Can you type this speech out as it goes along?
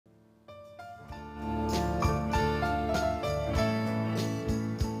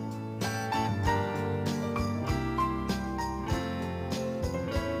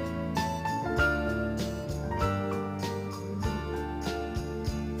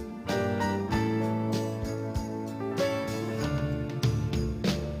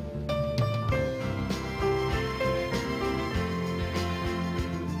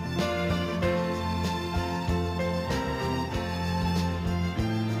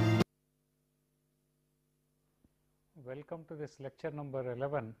Welcome to this lecture number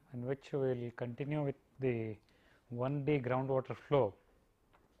 11, in which we will continue with the 1D groundwater flow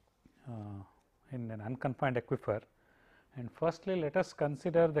in an unconfined aquifer. And firstly, let us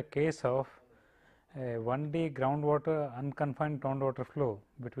consider the case of a 1D groundwater unconfined groundwater flow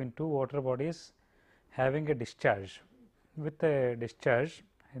between two water bodies having a discharge, with a discharge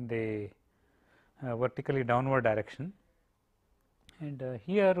in the vertically downward direction. And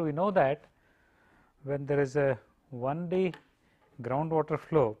here we know that when there is a 1D groundwater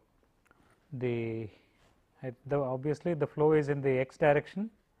flow, obviously the flow is in the x direction,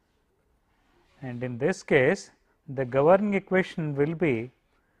 and in this case the governing equation will be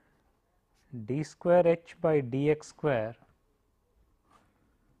d square h by dx square,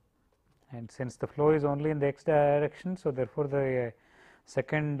 and since the flow is only in the x direction, so therefore the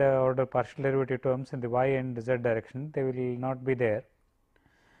second order partial derivative terms in the y and z direction, they will not be there,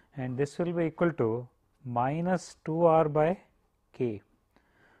 and this will be equal to minus 2 r by k,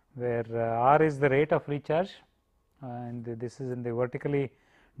 where r is the rate of recharge and this is in the vertically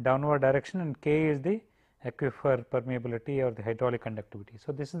downward direction, and k is the aquifer permeability or the hydraulic conductivity.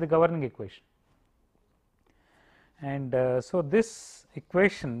 So, this is the governing equation, and so this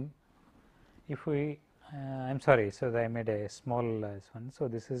equation, if we I am sorry, so I made a small one. So,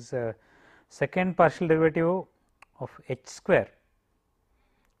 this is second partial derivative of h square.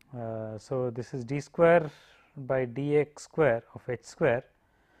 So, this is d square by dx square of h square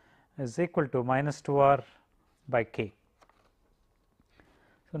is equal to minus 2 r by k.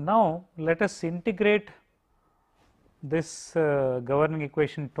 So, now let us integrate this governing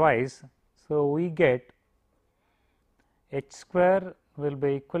equation twice. So, we get h square will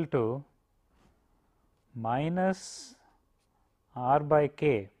be equal to minus r by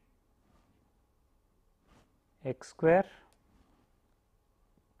k x square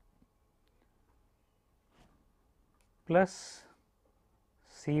plus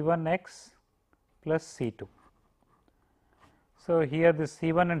C1 x plus C2. So, here the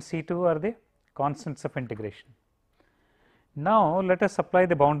C1 and C2 are the constants of integration. Now, let us apply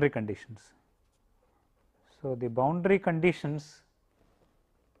the boundary conditions. So, the boundary conditions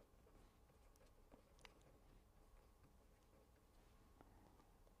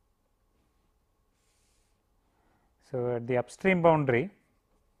at the upstream boundary,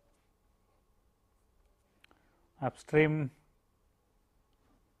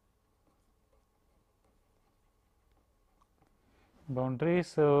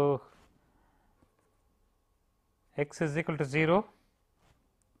 so x is equal to 0,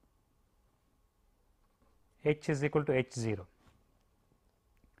 h is equal to h 0.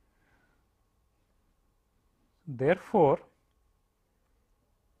 Therefore,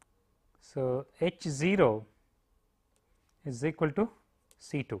 so h 0 is equal to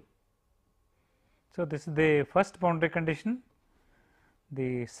C 2. So, this is the first boundary condition.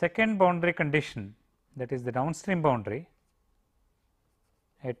 The second boundary condition, that is the downstream boundary,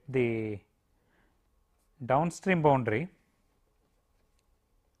 at the downstream boundary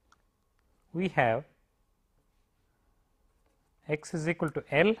we have x is equal to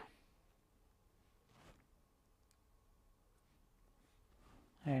L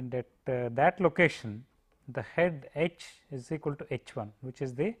and at that location the head h is equal to h 1, which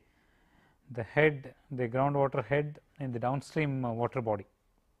is the head, the groundwater head in the downstream water body.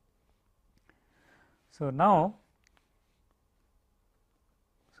 So, now,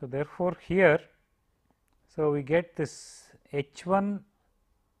 so therefore, here, so we get this h 1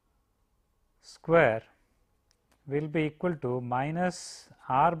 square will be equal to minus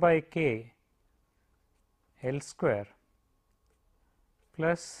r by k L square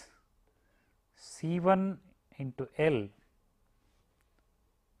plus C 1 into L,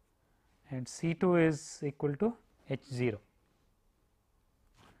 and C 2 is equal to h 0.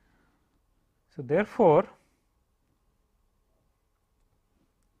 So, therefore,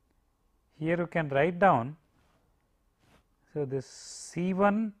 here you can write down, so this C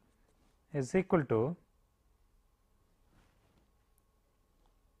 1 is equal to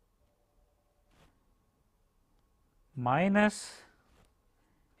minus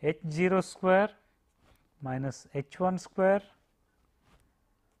h 0 square minus h 1 square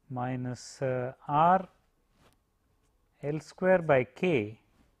minus r L square by k.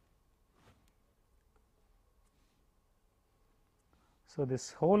 So,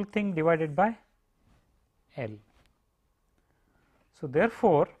 this whole thing divided by L. So,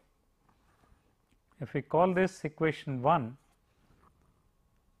 therefore, if we call this equation 1,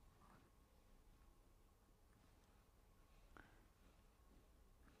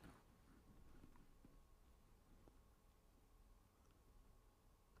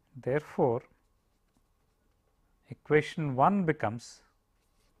 therefore, equation 1 becomes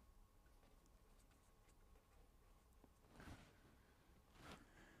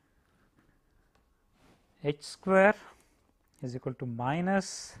h square is equal to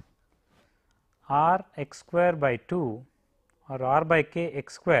minus r x square by 2 or r by k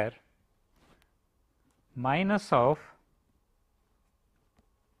x square minus of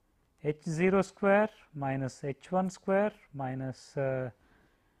h 0 square minus h 1 square minus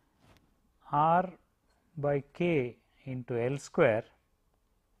r by k into L square,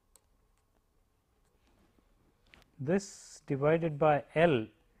 this divided by L,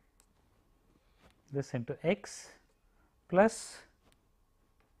 this into x plus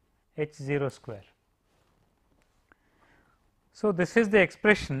h 0 square. So, this is the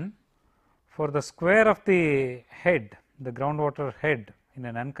expression for the square of the head, the groundwater head in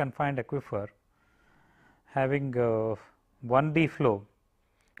an unconfined aquifer having 1D flow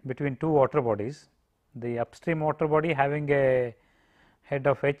between two water bodies, the upstream water body having a head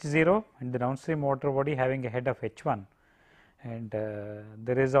of h 0 and the downstream water body having a head of h 1, and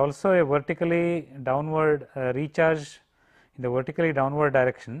there is also a vertically downward recharge in the vertically downward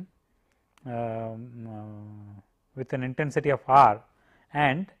direction with an intensity of r,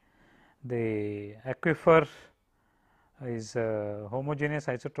 and the aquifer is homogeneous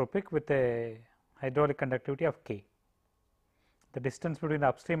isotropic with a hydraulic conductivity of K. The distance between the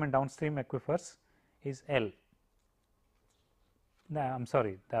upstream and downstream aquifers is L. I am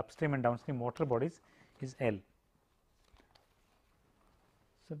sorry, the upstream and downstream water bodies is L.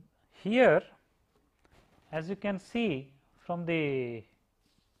 So, here as you can see from the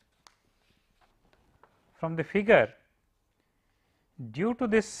figure, due to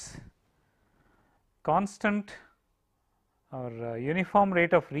this constant or uniform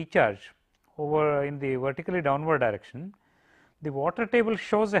rate of recharge over in the vertically downward direction, the water table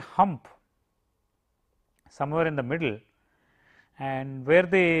shows a hump somewhere in the middle, and where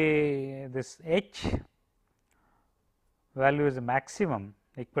this h value is a maximum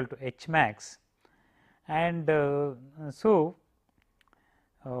equal to h max, and so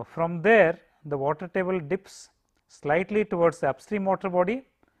from there the water table dips slightly towards the upstream water body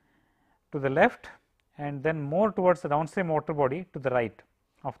to the left and then more towards the downstream water body to the right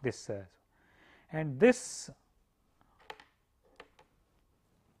of this and this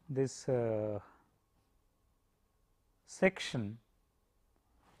section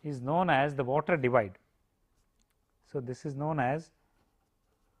is known as the water divide. So, this is known as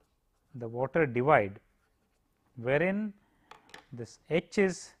the water divide, wherein this h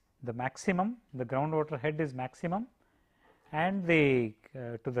is the maximum, the groundwater head is maximum, and the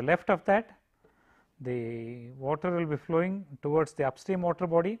to the left of that the water will be flowing towards the upstream water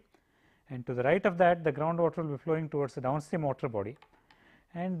body, and to the right of that the groundwater will be flowing towards the downstream water body.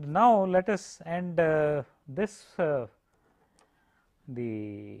 And now, let us this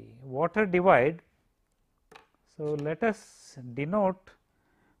the water divide. So, let us denote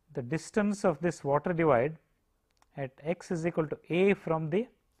the distance of this water divide at x is equal to a from the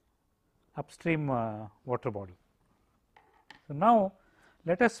upstream water body. So, now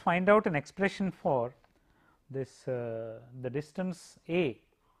let us find out an expression for this the distance a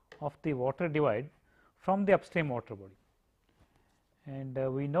of the water divide from the upstream water body, and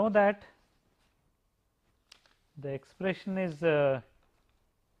we know that the expression is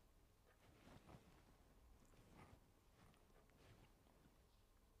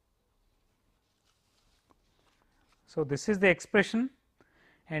so this is the expression,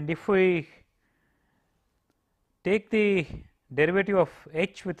 and if we take the derivative of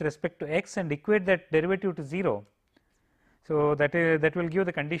h with respect to x and equate that derivative to 0. So, that will give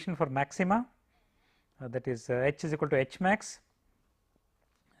the condition for maxima, that is h is equal to h max.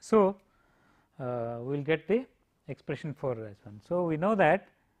 So, we will get the expression for this one. So, we know that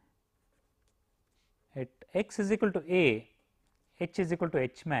at x is equal to a, h is equal to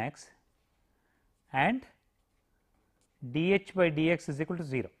h max and dH by dx is equal to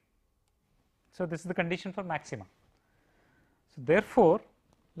 0. So, this is the condition for maxima. So, therefore,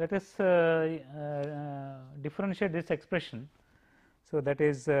 let us differentiate this expression. So, that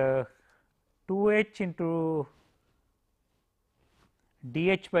is 2h into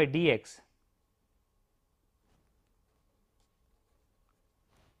dH by dx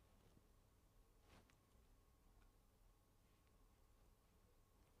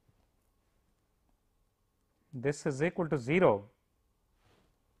this is equal to 0.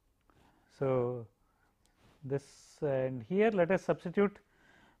 So, this and here let us substitute,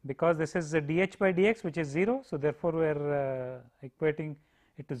 because this is dH by dx which is 0. So, therefore, we are equating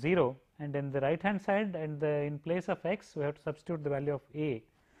it to 0, and in the right hand side and in place of x we have to substitute the value of a.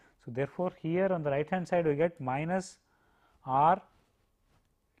 So, therefore, here on the right hand side we get minus r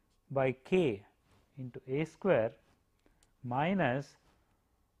by k into a square minus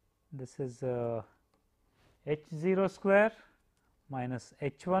this is h 0 square minus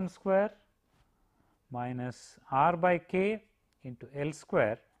h 1 square minus r by k into L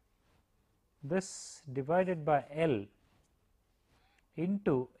square, this divided by L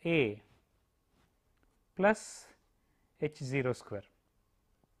into A plus h 0 square.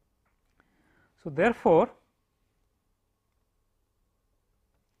 So, therefore,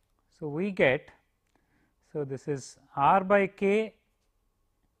 so we get, so this is r by k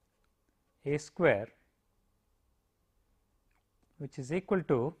a square, which is equal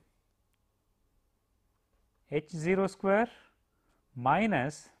to h 0 square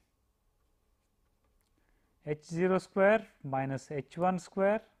minus h 0 square minus h 1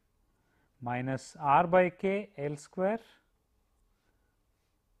 square minus r by k L square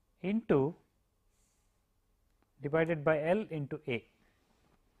into divided by L into A.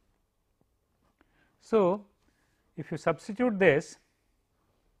 So, if you substitute this,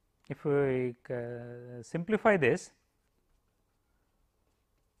 if we simplify this,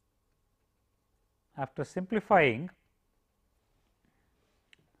 after simplifying,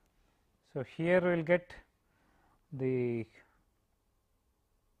 so here we will get the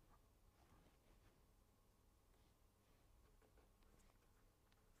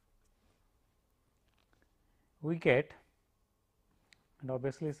we get, and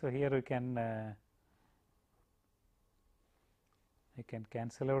obviously, so here we can I can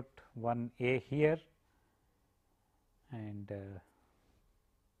cancel out one a here, and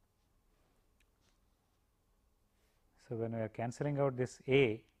so when we are cancelling out this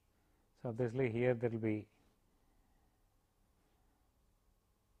a, so obviously here there will be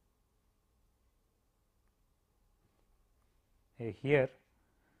a here.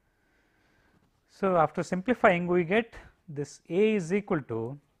 So, after simplifying we get this a is equal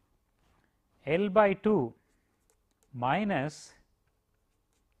to L by 2 minus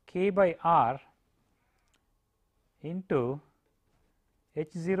k by r into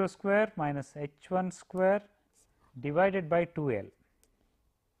h 0 square minus h 1 square divided by 2 L.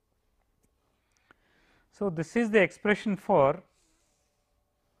 So, this is the expression for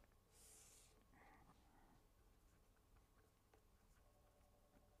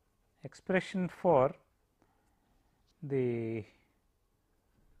the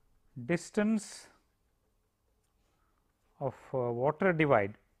distance of water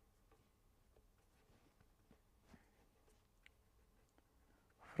divide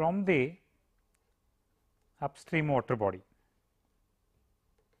from the upstream water body.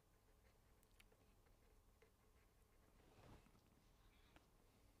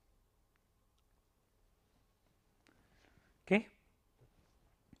 Okay.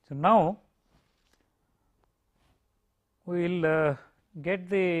 So, now we will get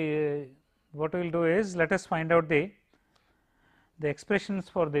the what we will do is, let us find out the expressions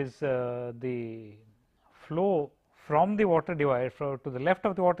for this the flow from the water divide to the left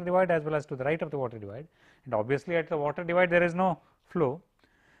of the water divide as well as to the right of the water divide, and obviously at the water divide there is no flow.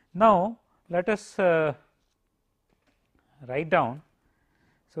 Now, let us write down.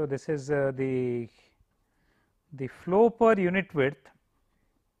 So, this is the flow per unit width.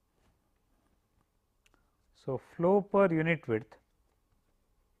 So, flow per unit width,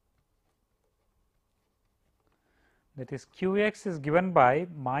 that is q x is given by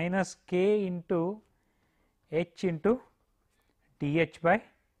minus k into h into dh by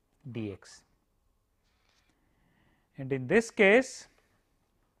dx, and in this case,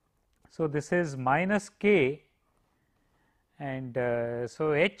 so this is minus k, and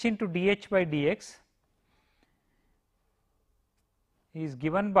so h into dh by dx is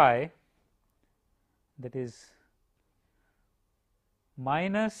given by, that is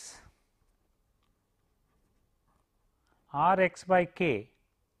minus r x by k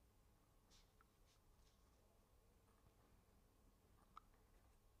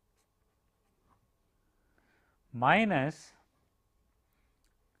minus,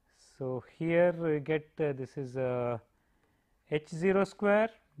 so here we get this is h 0 square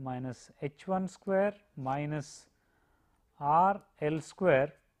minus h 1 square minus r L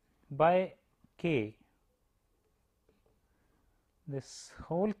square by k, this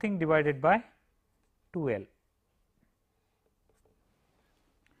whole thing divided by 2 L.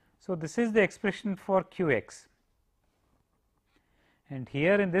 So, this is the expression for q x, and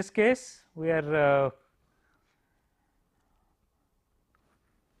here in this case we are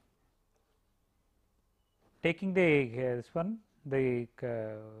taking the this one, the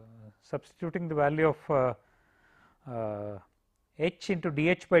substituting the value of h into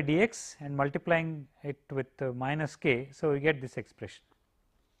dH by dx and multiplying it with minus k. So, we get this expression.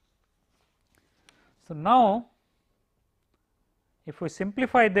 So, now if we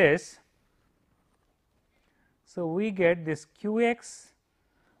simplify this, so we get this q x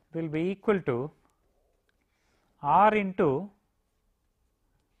will be equal to r into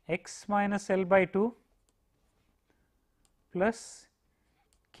x minus L by 2 plus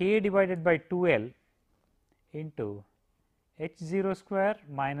k divided by 2 L into h 0 square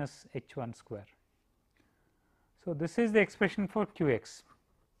minus h 1 square. So, this is the expression for q x.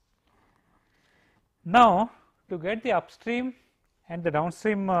 Now, to get the upstream and the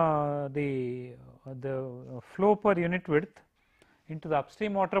downstream the flow per unit width into the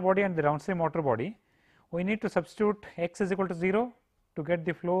upstream water body and the downstream water body, we need to substitute x is equal to 0 to get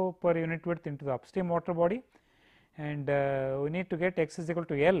the flow per unit width into the upstream water body, and we need to get x is equal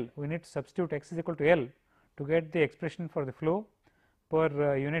to L, we need to substitute x is equal to L to get the expression for the flow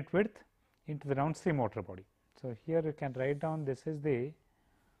per unit width into the downstream water body. So, here you can write down this is the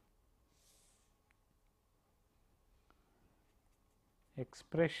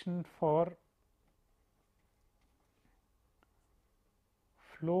expression for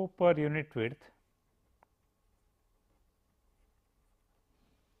flow per unit width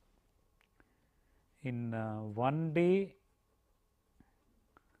in 1D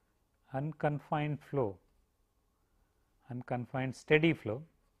unconfined flow, unconfined steady flow,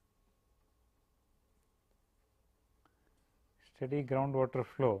 steady groundwater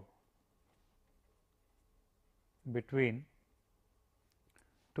flow between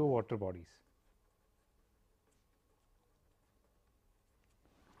two water bodies.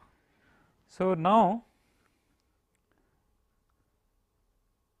 So, now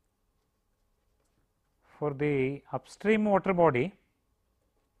for the upstream water body,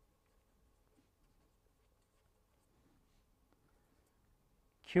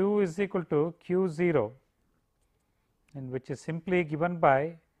 q is equal to q 0, and which is simply given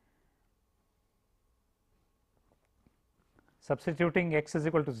by substituting x is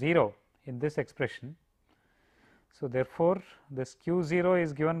equal to 0 in this expression. So, therefore, this q 0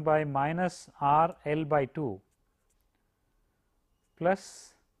 is given by minus r L by 2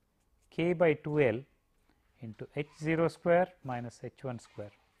 plus k by 2 L into h 0 square minus h 1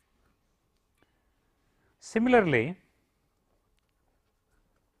 square. Similarly,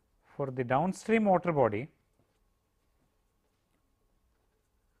 for the downstream water body,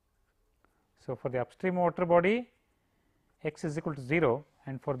 so for the upstream water body x is equal to 0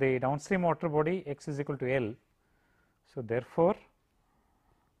 and for the downstream water body x is equal to L. So, therefore,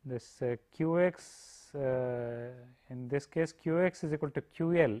 this q x in this case q x is equal to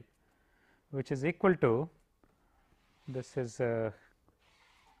q L, which is equal to this is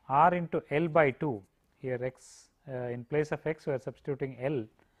r into L by 2, here x in place of x we are substituting L,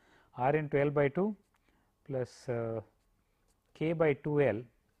 r into L by 2 plus k by 2 L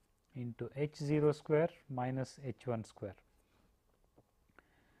into h 0 square minus h 1 square.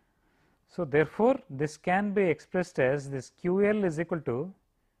 So, therefore, this can be expressed as this q L is equal to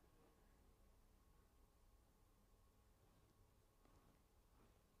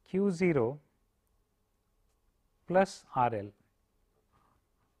q 0 plus R L.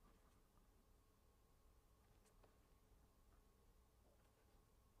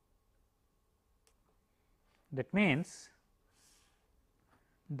 That means,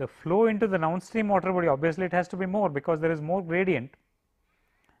 the flow into the downstream water body, obviously it has to be more because there is more gradient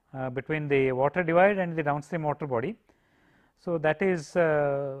between the water divide and the downstream water body. So, that is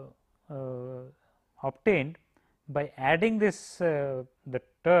obtained by adding this the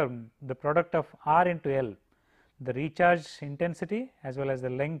term, the product of R into L, the recharge intensity as well as the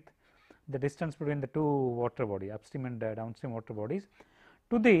length, the distance between the two water body, upstream and downstream water bodies,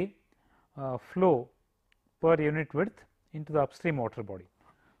 to the flow per unit width into the upstream water body.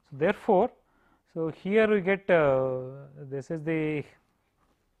 So, therefore, so here we get this is the,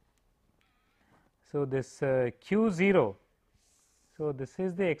 so this q 0. So, this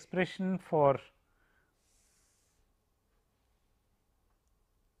is the expression for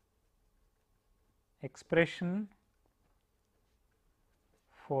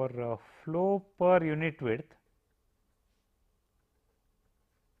flow per unit width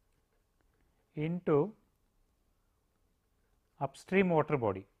into upstream water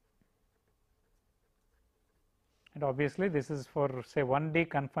body, and obviously this is for say 1D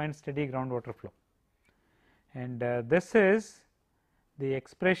confined steady groundwater flow, and this is the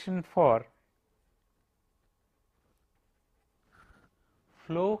expression for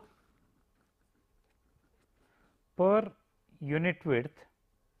flow per unit width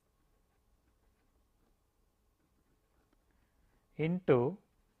into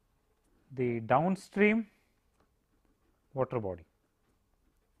the downstream water body.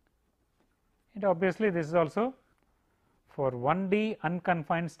 And obviously, this is also for 1D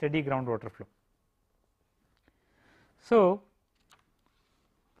unconfined steady groundwater flow. So,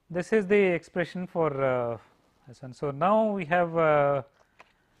 this is the expression for this one. So, now we have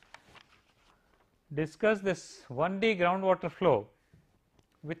discussed this 1D groundwater flow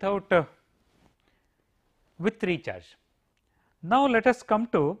without with recharge. Now, let us come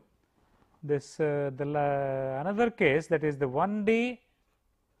to this another case, that is the 1D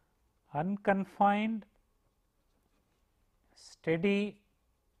unconfined steady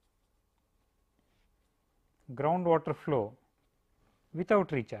groundwater flow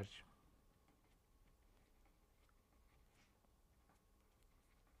without recharge.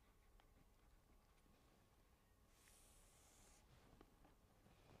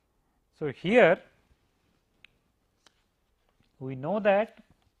 So, here we know that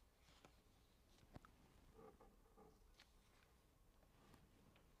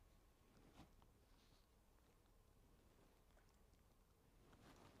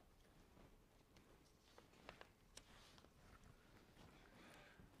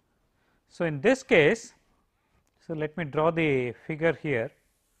so in this case, so let me draw the figure here.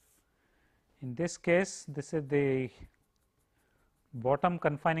 In this case, this is the bottom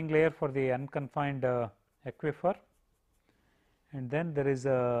confining layer for the unconfined aquifer, and then there is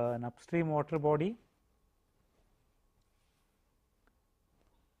an upstream water body,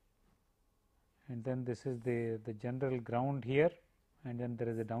 and then this is the general ground here, and then there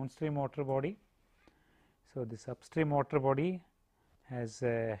is a downstream water body. So, this upstream water body has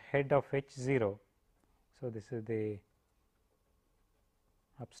a head of H0. So, this is the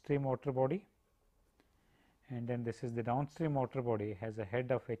upstream water body, and then this is the downstream water body, has a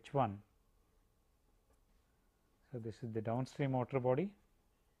head of H1. So, this is the downstream water body,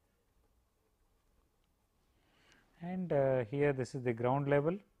 and here this is the ground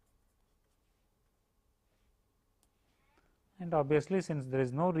level, and obviously, since there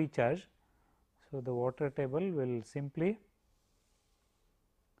is no recharge, so the water table will simply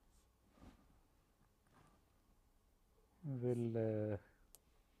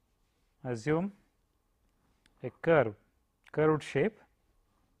assume a curved shape,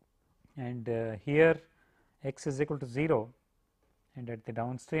 and here x is equal to 0, and at the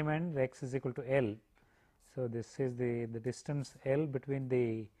downstream end the x is equal to L. So, this is the distance L between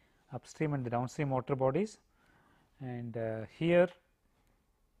the upstream and the downstream water bodies, and here,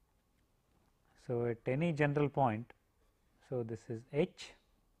 so at any general point, so this is H,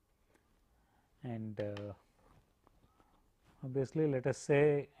 and obviously, let us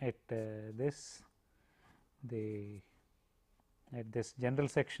say at this general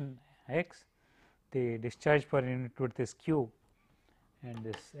section x, the discharge per unit width is Q, and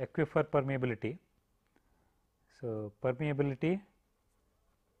this aquifer permeability. So, permeability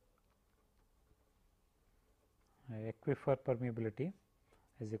aquifer permeability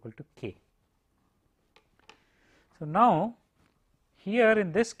is equal to K. So, now here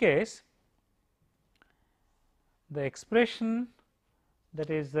in this case, the expression that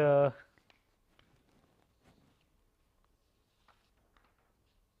is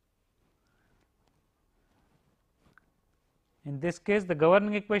in this case, the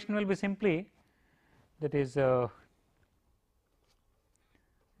governing equation will be simply, that is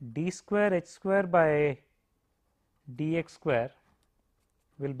d square h square by dx square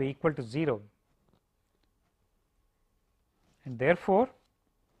will be equal to 0, and therefore,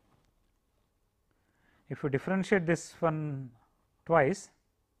 if you differentiate this one twice,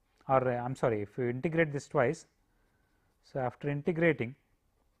 or I am sorry, if you integrate this twice. So, after integrating,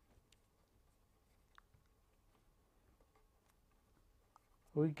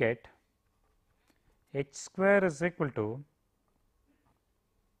 we get h square is equal to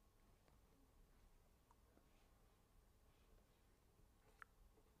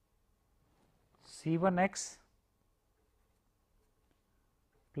C1x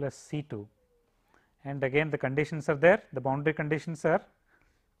plus C2, and again the conditions are there, the boundary conditions are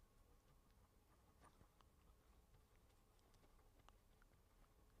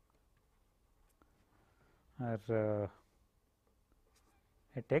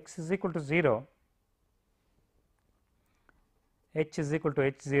at x is equal to 0, h is equal to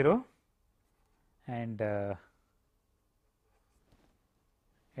h0, and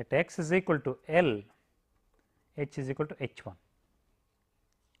at x is equal to L, h is equal to h1.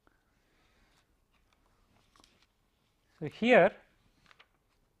 So, here,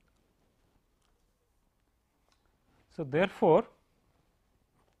 so therefore,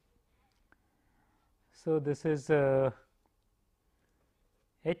 so this is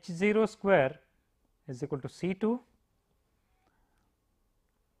H0 square is equal to C2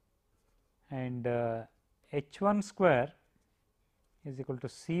 and H1 square is equal to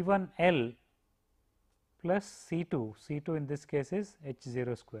C1L plus C2, C2 in this case is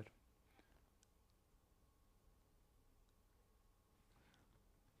H0 square.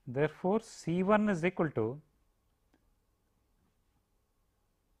 Therefore, C1 is equal to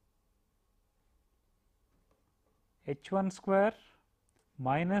H1 square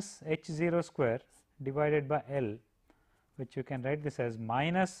minus H0 square divided by L, which you can write this as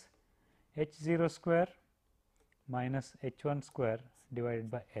minus H0 square minus H1 square divided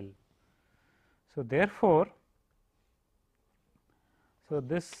by L. So, therefore,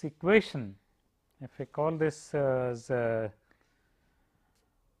 this equation, if I call this as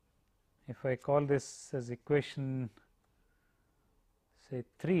equation say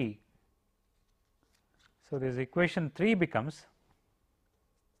 3. So, this equation 3 becomes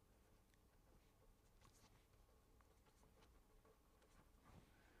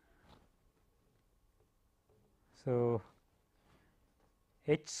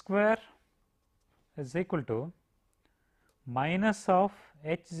H square is equal to minus of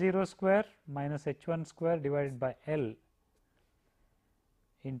H0 square minus H1 square divided by L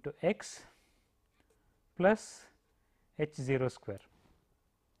into x plus H0 square,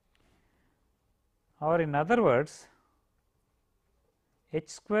 or in other words H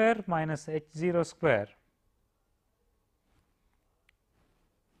square minus H0 square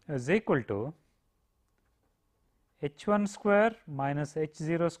is equal to H1 square minus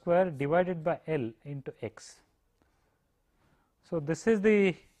H0 square divided by L into x. So, this is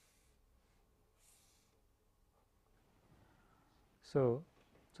the so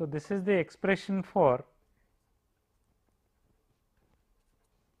this is the expression for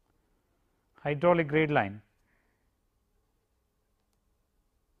hydraulic grade line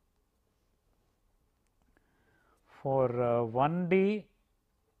for 1D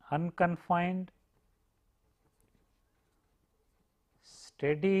unconfined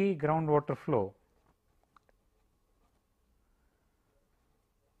steady groundwater flow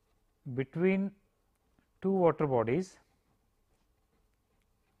between two water bodies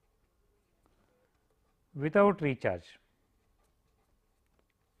without recharge.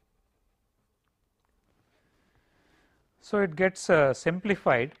 So, it gets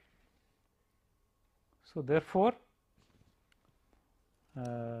simplified. So, therefore,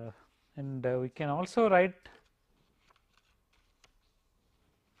 and we can also write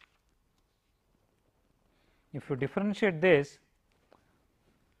if you differentiate this,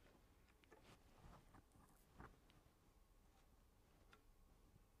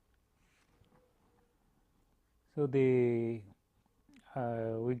 so the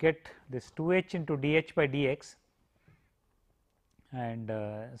we get this 2h into dH by dx, and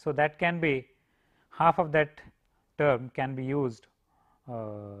so that can be half of that term can be used,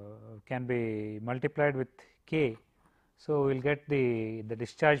 can be multiplied with k. So, we will get the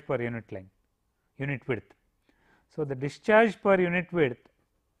discharge per unit width. So, the discharge per unit width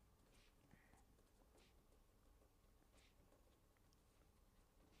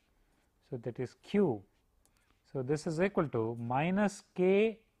so that is q. So, this is equal to minus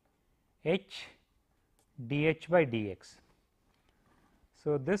k h dH by dx.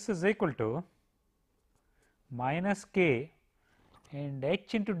 So, this is equal to minus k, and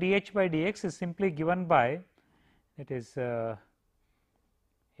h into dH by dx is simply given by, it is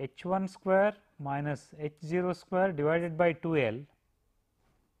H1 square minus H0 square divided by 2L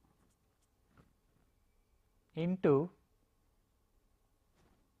into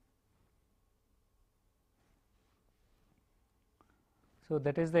so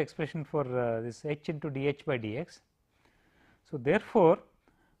that is the expression for this h into dH by dx. So, therefore,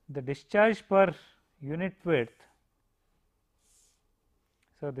 the discharge per unit width,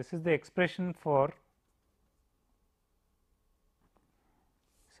 so this is the expression for,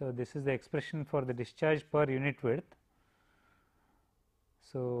 so this is the expression for the discharge per unit width.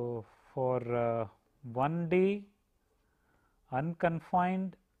 So, for 1D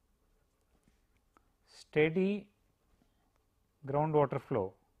unconfined steady groundwater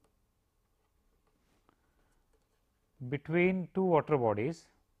flow between two water bodies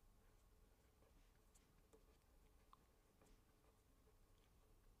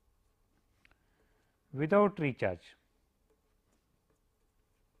without recharge.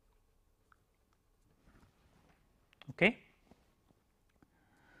 Okay.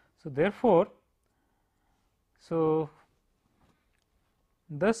 So, therefore, so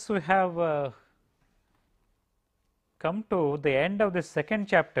thus we have come to the end of the second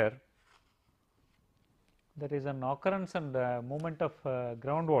chapter there is an occurrence and movement of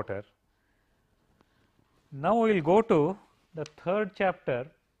groundwater. Now, we will go to the third chapter,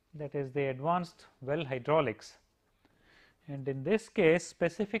 that is the advanced well hydraulics, and in this case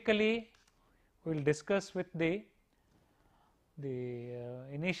specifically we will discuss with the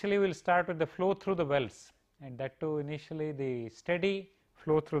initially we will start with the flow through the wells, and that too initially the steady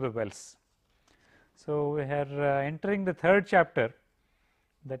flow through the wells. So, we are entering the third chapter,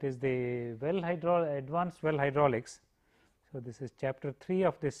 that is the advanced well hydraulics. So, this is chapter 3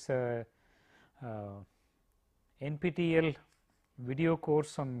 of this NPTEL video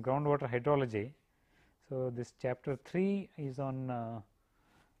course on groundwater hydrology. So, this chapter 3 is on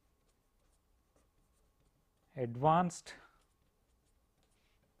advanced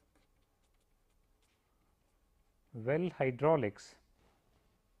well hydraulics,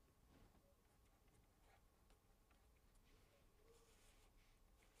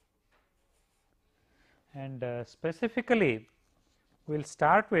 and specifically we will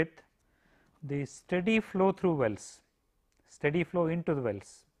start with the steady flow through wells, steady flow into the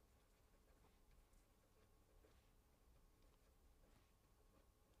wells.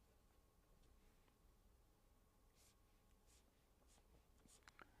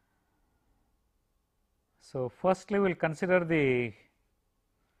 So, firstly we will consider the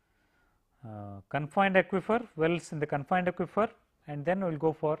confined aquifer, wells in the confined aquifer, and then we will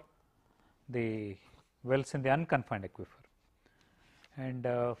go for the wells in the unconfined aquifer. And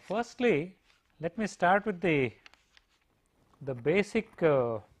firstly let me start with the basic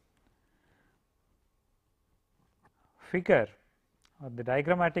figure or the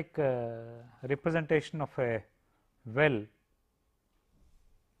diagrammatic representation of a well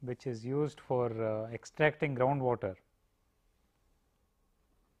which is used for extracting groundwater.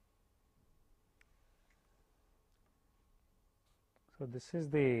 So, this is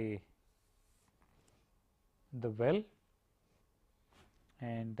the well,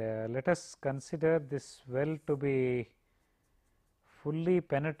 and let us consider this well to be fully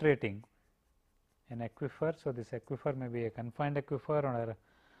penetrating an aquifer. So, this aquifer may be a confined aquifer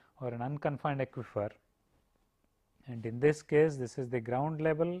or an unconfined aquifer, and in this case this is the ground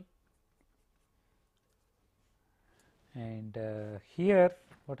level, and here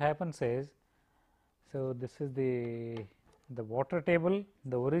what happens is, so this is the water table,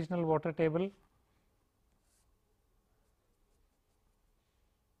 the original water table.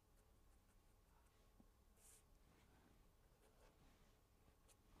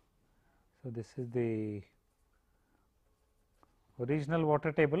 So, this is the original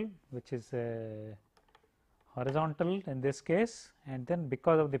water table, which is horizontal in this case, and then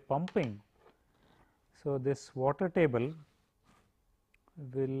because of the pumping, so this water table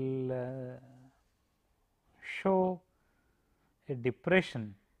will show a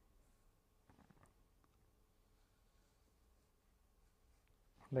depression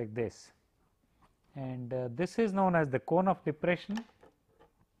like this, and this is known as the cone of depression.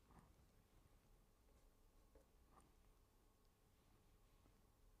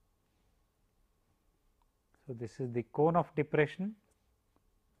 So, this is the cone of depression,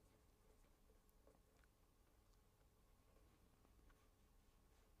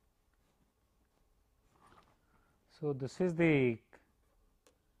 so this is the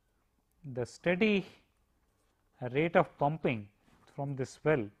steady rate of pumping from this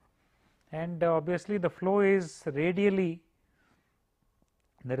well, and obviously the flow is radially,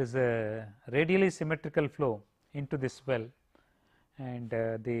 there is a radially symmetrical flow into this well, and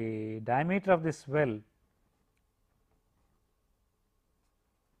the diameter of this well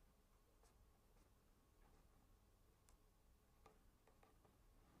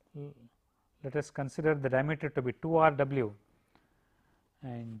let us consider the diameter to be 2 RW,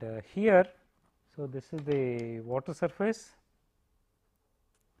 and here, so this is the water surface,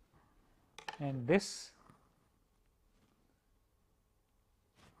 and this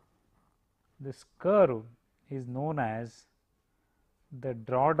curve is known as the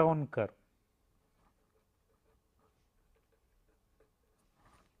drawdown curve.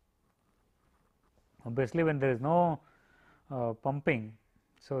 Obviously, when there is no pumping,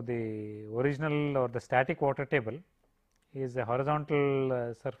 so the original or the static water table is a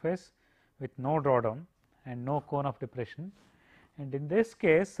horizontal surface with no drawdown and no cone of depression, and in this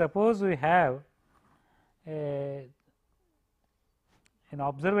case suppose we have an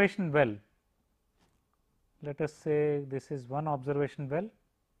observation well. Let us say this is one observation well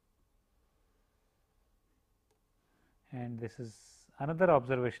and this is another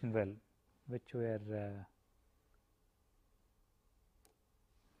observation well, which we are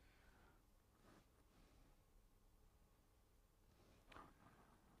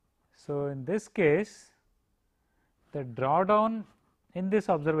so in this case the drawdown in this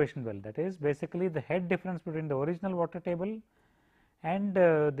observation well, that is basically the head difference between the original water table and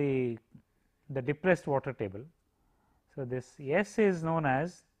the depressed water table. So, this S is known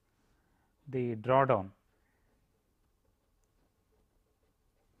as the drawdown,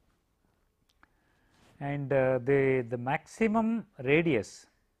 and the maximum radius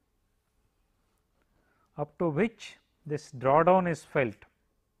up to which this drawdown is felt.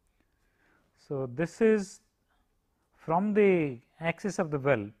 So, this is from the axis of the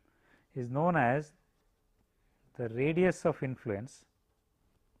well is known as the radius of influence,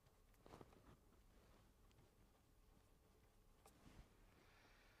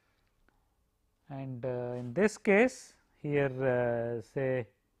 and in this case here say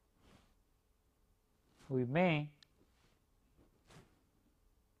we may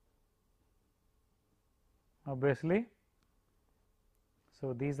obviously.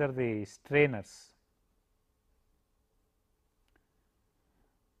 So, these are the strainers.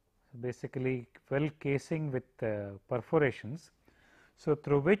 So, basically well casing with perforations. So,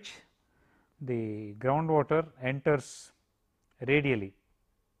 through which the groundwater enters radially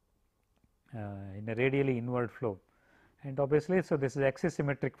in a radially inward flow, and obviously. So, this is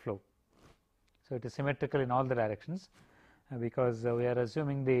axisymmetric flow. So, it is symmetrical in all the directions because we are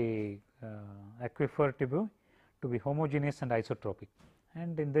assuming the aquifer to be homogeneous and isotropic,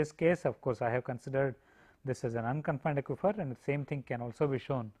 and in this case of course, I have considered this as an unconfined aquifer, and the same thing can also be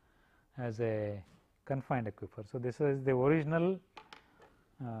shown as a confined aquifer. So, this is the original,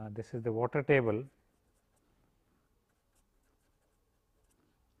 this is the water table,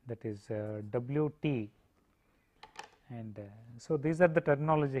 that is W T, and so these are the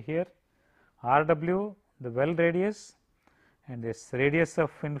terminology here. R W, the well radius, and this radius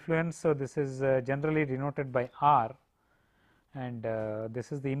of influence. So, this is generally denoted by R, and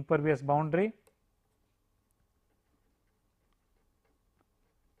this is the impervious boundary,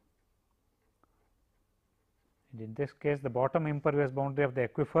 and in this case the bottom impervious boundary of the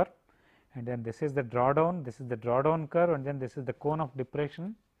aquifer, and then this is the drawdown, this is the drawdown curve, and then this is the cone of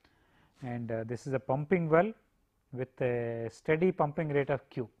depression, and this is a pumping well with a steady pumping rate of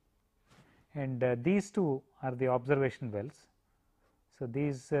Q, and these two are the observation wells. So,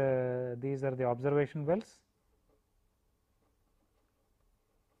 these are the observation wells,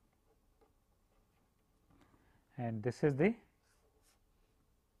 and this is the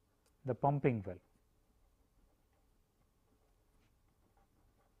pumping well,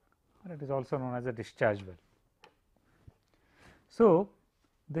 or it is also known as a discharge well. So,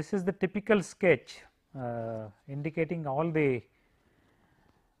 this is the typical sketch indicating all the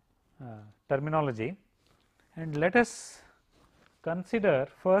terminology, and let us consider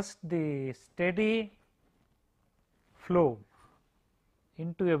first the steady flow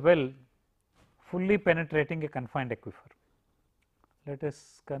into a well fully penetrating a confined aquifer. Let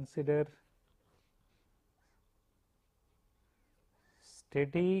us consider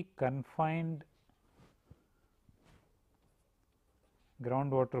steady confined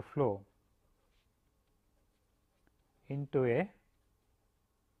groundwater flow into a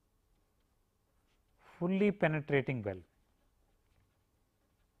fully penetrating well.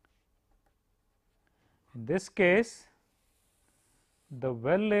 In this case, the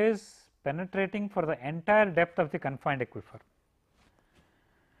well is penetrating for the entire depth of the confined aquifer.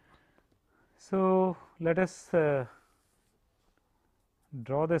 So, let us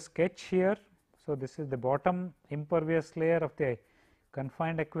draw the sketch here. So, this is the bottom impervious layer of the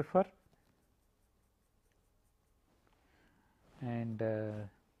confined aquifer, and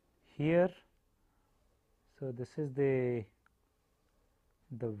here. So, this is the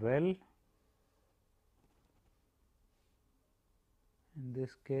well. In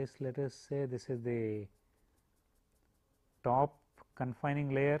this case, let us say this is the top confining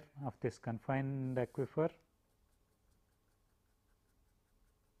layer of this confined aquifer,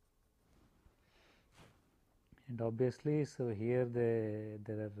 and obviously. So, here there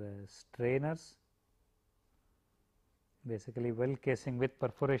are strainers, basically well casing with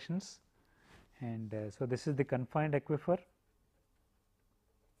perforations, and so this is the confined aquifer,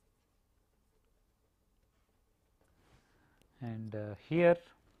 and here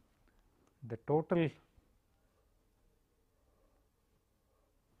the total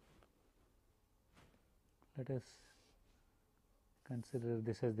let us consider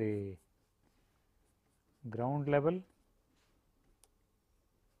this as the ground level,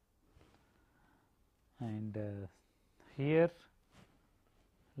 and here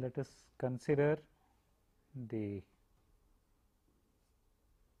let us consider the.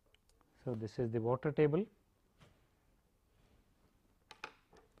 So, this is the water table,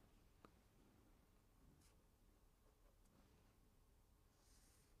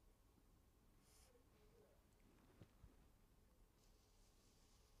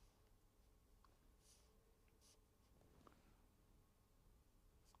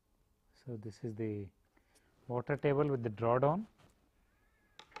 So, this is the water table with the drawdown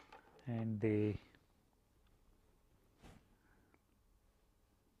and the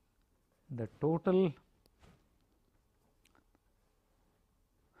total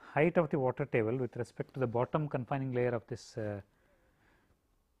height of the water table with respect to the bottom confining layer of this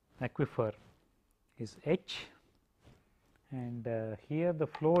aquifer is h, and here the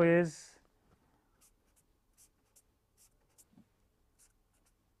flow is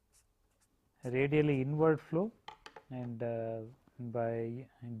radially inward flow, and by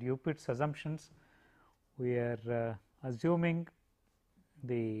Dupit's assumptions we are assuming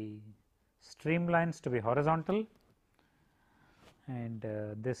the streamlines to be horizontal, and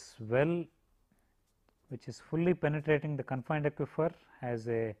this well which is fully penetrating the confined aquifer has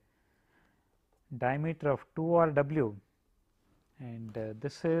a diameter of 2 r w, and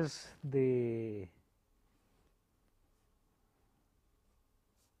this is the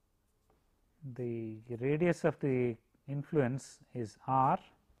radius of the influence is r,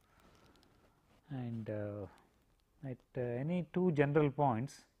 and at any two general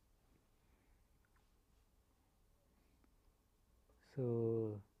points.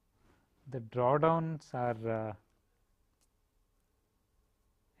 So, the drawdowns are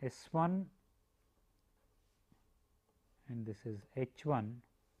S1 and this is H1,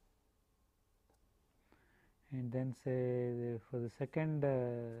 and then say for the second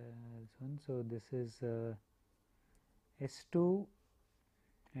one. So, this is S2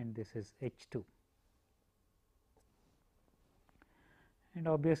 and this is H2, and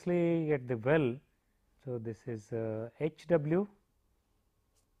obviously at the well. So, this is HW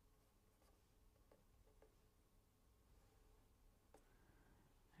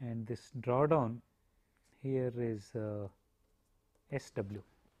and this drawdown here is SW,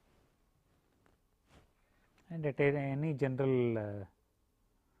 and at any general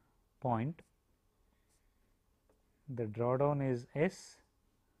point the drawdown is S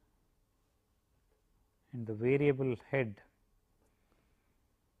and the variable head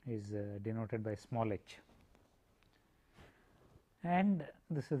is denoted by small h, and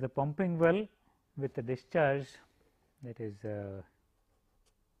this is the pumping well with a discharge that is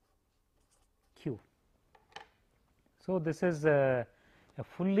Q. So, this is a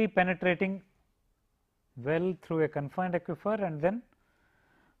fully penetrating well through a confined aquifer, and then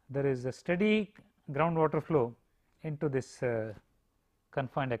there is a steady groundwater flow into this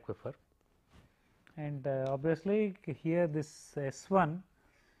confined aquifer, and obviously here this S1.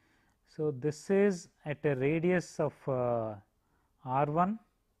 So, this is at a radius of R1,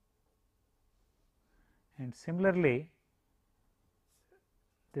 and similarly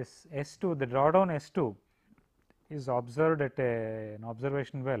this S2, the drawdown S2 is observed at an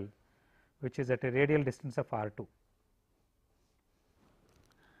observation well which is at a radial distance of R2,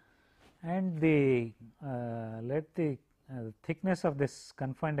 and the let the thickness of this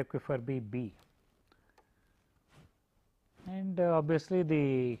confined aquifer be B, and obviously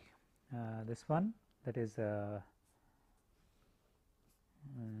the this one, that is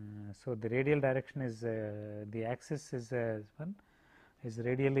so the radial direction is the axis is one is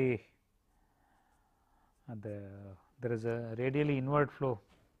radially there is a radially inward flow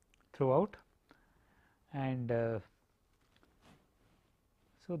throughout, and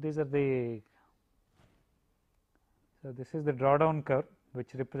so these are the so this is the drawdown curve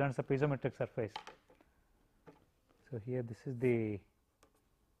which represents a piezometric surface. So, here this is the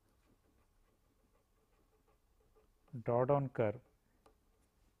drawdown curve,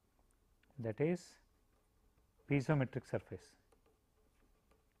 that is piezometric surface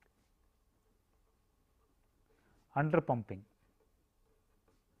under pumping.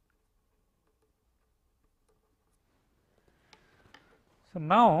 So,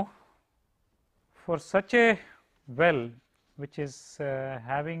 now for such a well which is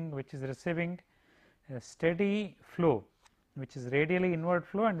receiving a steady flow which is radially inward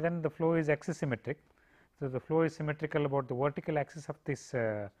flow, and then the flow is axisymmetric. So, the flow is symmetrical about the vertical axis of this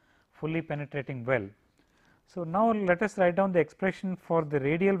fully penetrating well. So, now let us write down the expression for the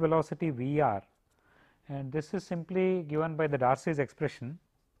radial velocity V r, and this is simply given by the Darcy's expression,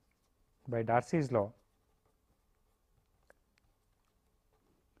 by Darcy's law.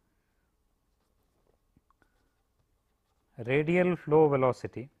 Radial flow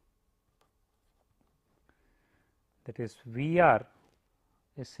velocity, that is V r,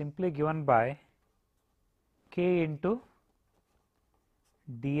 is simply given by K into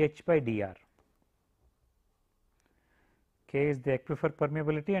dH by dr. K is the aquifer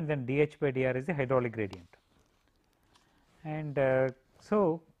permeability, and then dH by dr is the hydraulic gradient. And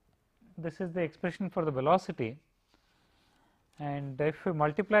so, this is the expression for the velocity, and if we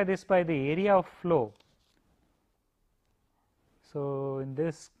multiply this by the area of flow, so in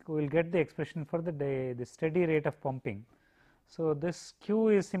this we will get the expression for the steady rate of pumping. So, this Q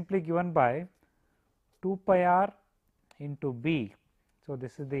is simply given by 2 pi r into B. So,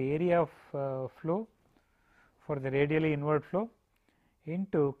 this is the area of flow for the radially inward flow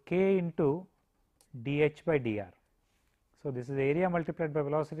into K into dH by dr. So, this is the area multiplied by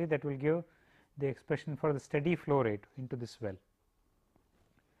velocity that will give the expression for the steady flow rate into this well.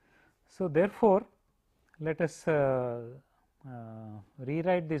 So, therefore, let us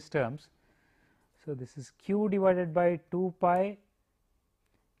rewrite these terms. So, this is Q divided by 2 pi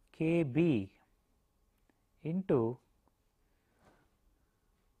K B into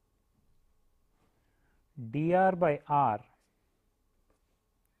dr by r.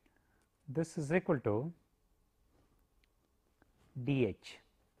 This is equal to dH,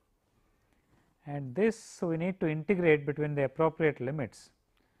 and this we need to integrate between the appropriate limits.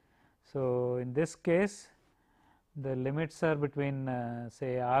 So, in this case the limits are between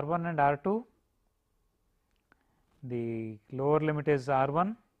say r 1 and r 2, the lower limit is r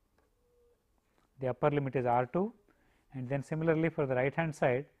 1, the upper limit is r 2, and then similarly for the right hand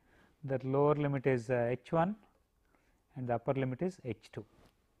side the lower limit is h 1 and the upper limit is h 2.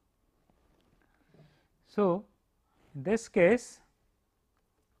 So, in this case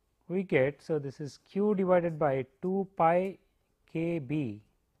we get, so this is Q divided by 2 pi K B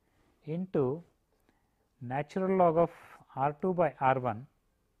into natural log of r 2 by r 1.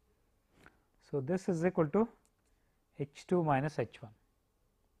 So, this is equal to h 2 minus h 1.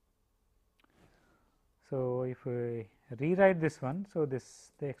 So, if we rewrite this one, so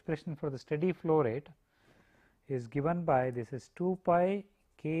this the expression for the steady flow rate is given by, this is 2 pi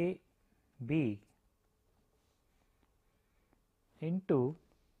K B into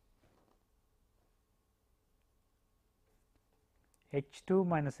h 2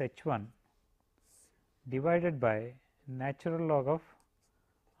 minus h 1 divided by natural log of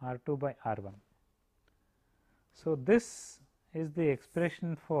r 2 by r 1. So, this is the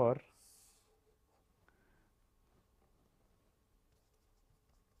expression for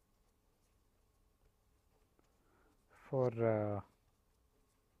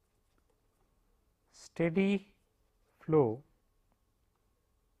steady flow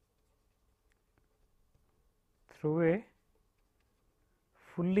through a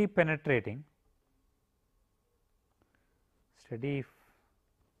fully penetrating steady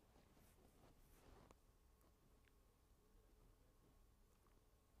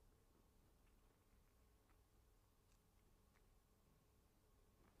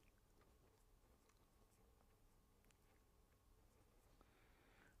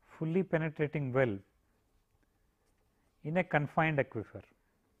fully penetrating well in a confined aquifer,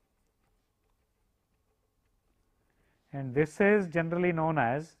 and this is generally known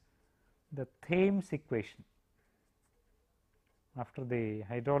as the Thames equation after the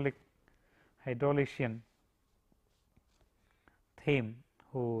hydraulician Thame,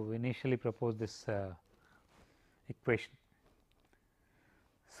 who initially proposed this equation.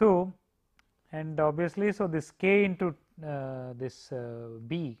 So, and obviously, so this K into this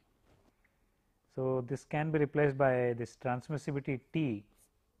B, so this can be replaced by this transmissivity T.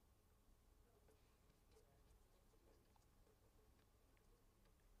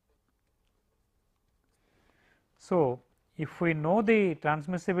 So, if we know the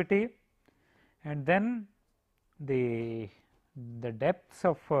transmissivity and then the depths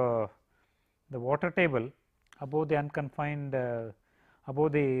of the water table above the unconfined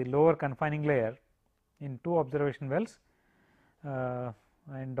above the lower confining layer in two observation wells,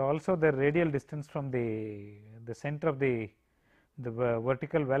 and also the radial distance from the center of the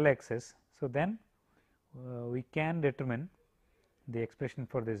vertical well axis. So, then we can determine the expression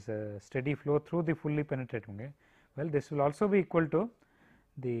for this steady flow through the fully penetrating. Well, this will also be equal to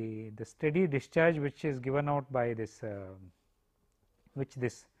the steady discharge which is given out by this which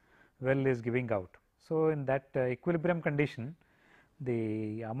this well is giving out. So, in that equilibrium condition,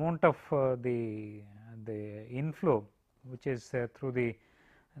 the amount of the inflow which is through the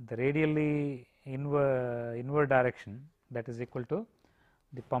radially inward direction, that is equal to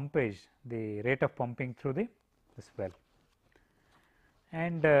the pumpage, the rate of pumping through this well.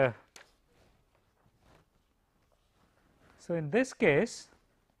 And so, in this case,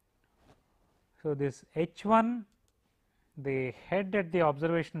 so this H 1, the head at the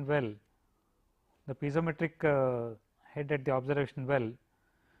observation well, the piezometric head at the observation well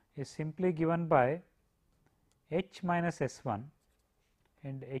is simply given by H minus S 1,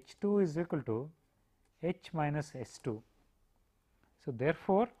 and H 2 is equal to H minus S 2. So,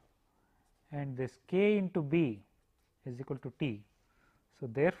 therefore, and this K into B is equal to T. So,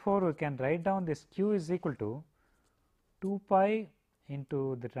 therefore, we can write down this Q is equal to 2 pi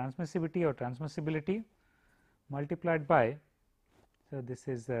into the transmissivity or transmissibility multiplied by, so this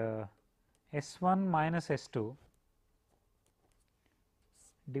is S1 minus S2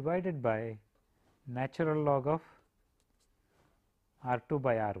 divided by natural log of R2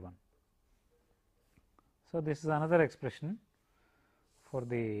 by R1. So, this is another expression for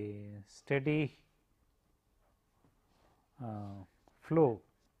the steady flow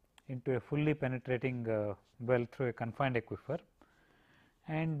into a fully penetrating well through a confined aquifer.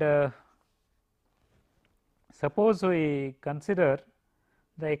 And suppose we consider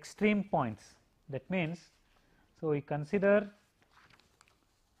the extreme points, that means, so we consider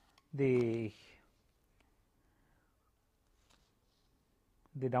the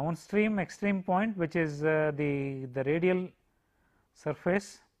downstream extreme point, which is the radial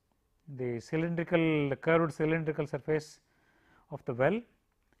surface, the cylindrical curved cylindrical surface of the well,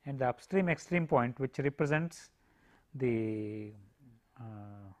 and the upstream extreme point, which represents the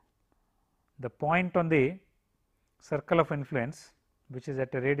point on the circle of influence, which is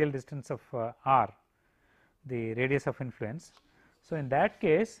at a radial distance of r, the radius of influence. So, in that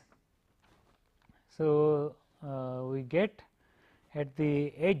case, so we get at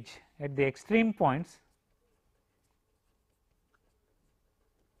the edge, at the extreme points,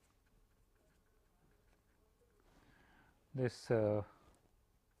 this the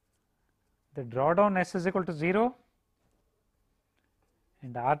drawdown S is equal to 0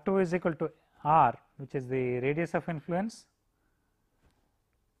 and R2 is equal to R, which is the radius of influence,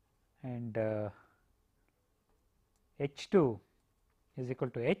 and H2 is equal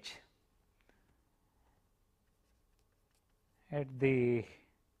to H at the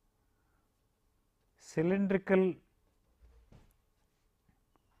cylindrical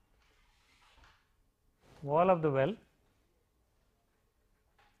wall of the well.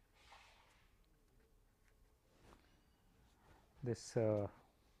 This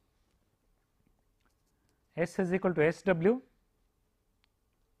S is equal to SW,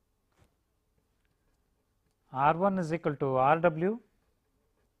 R1 is equal to RW,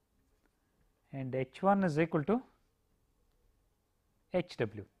 and H1 is equal to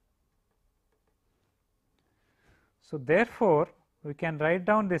HW. So, therefore, we can write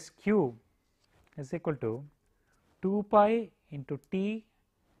down this Q is equal to 2 pi into T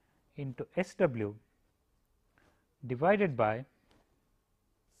into SW divided by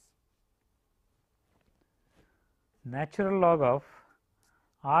natural log of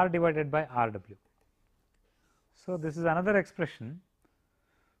R divided by RW. So, this is another expression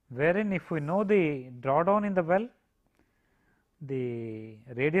wherein if we know the drawdown in the well, the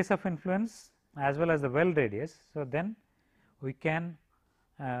radius of influence as well as the well radius. So, then we can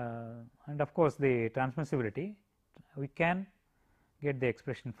and of course, the transmissibility, we can get the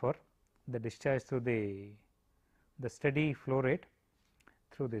expression for the discharge through the steady flow rate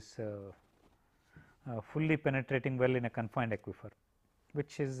through this fully penetrating well in a confined aquifer,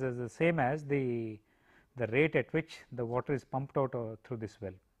 which is the same as the rate at which the water is pumped out through this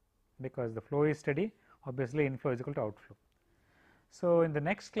well, because the flow is steady, obviously inflow is equal to outflow. So, in the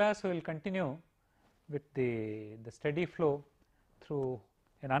next class we will continue with the steady flow through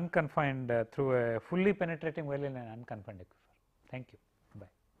an unconfined through a fully penetrating well in an unconfined aquifer. Thank you.